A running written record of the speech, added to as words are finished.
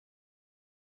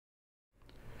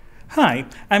Hi,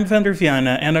 I'm Vander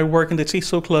Viana and I work in the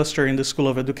TESOL cluster in the School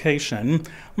of Education.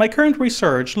 My current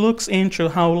research looks into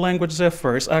how language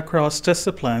differs across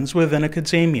disciplines within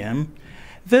academia.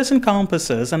 This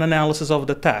encompasses an analysis of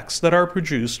the texts that are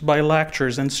produced by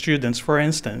lecturers and students, for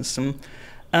instance.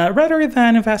 Rather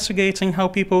than investigating how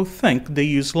people think they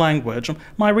use language,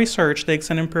 my research takes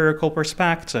an empirical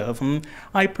perspective.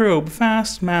 I probe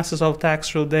vast masses of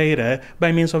textual data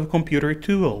by means of computer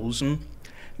tools.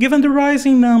 Given the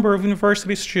rising number of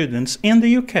university students in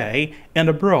the UK and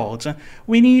abroad,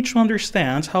 we need to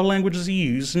understand how language is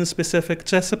used in specific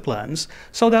disciplines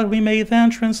so that we may then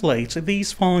translate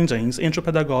these findings into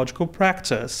pedagogical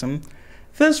practice.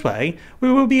 This way,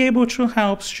 we will be able to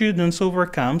help students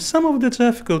overcome some of the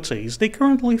difficulties they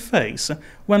currently face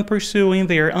when pursuing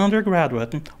their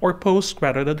undergraduate or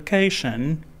postgraduate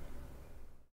education.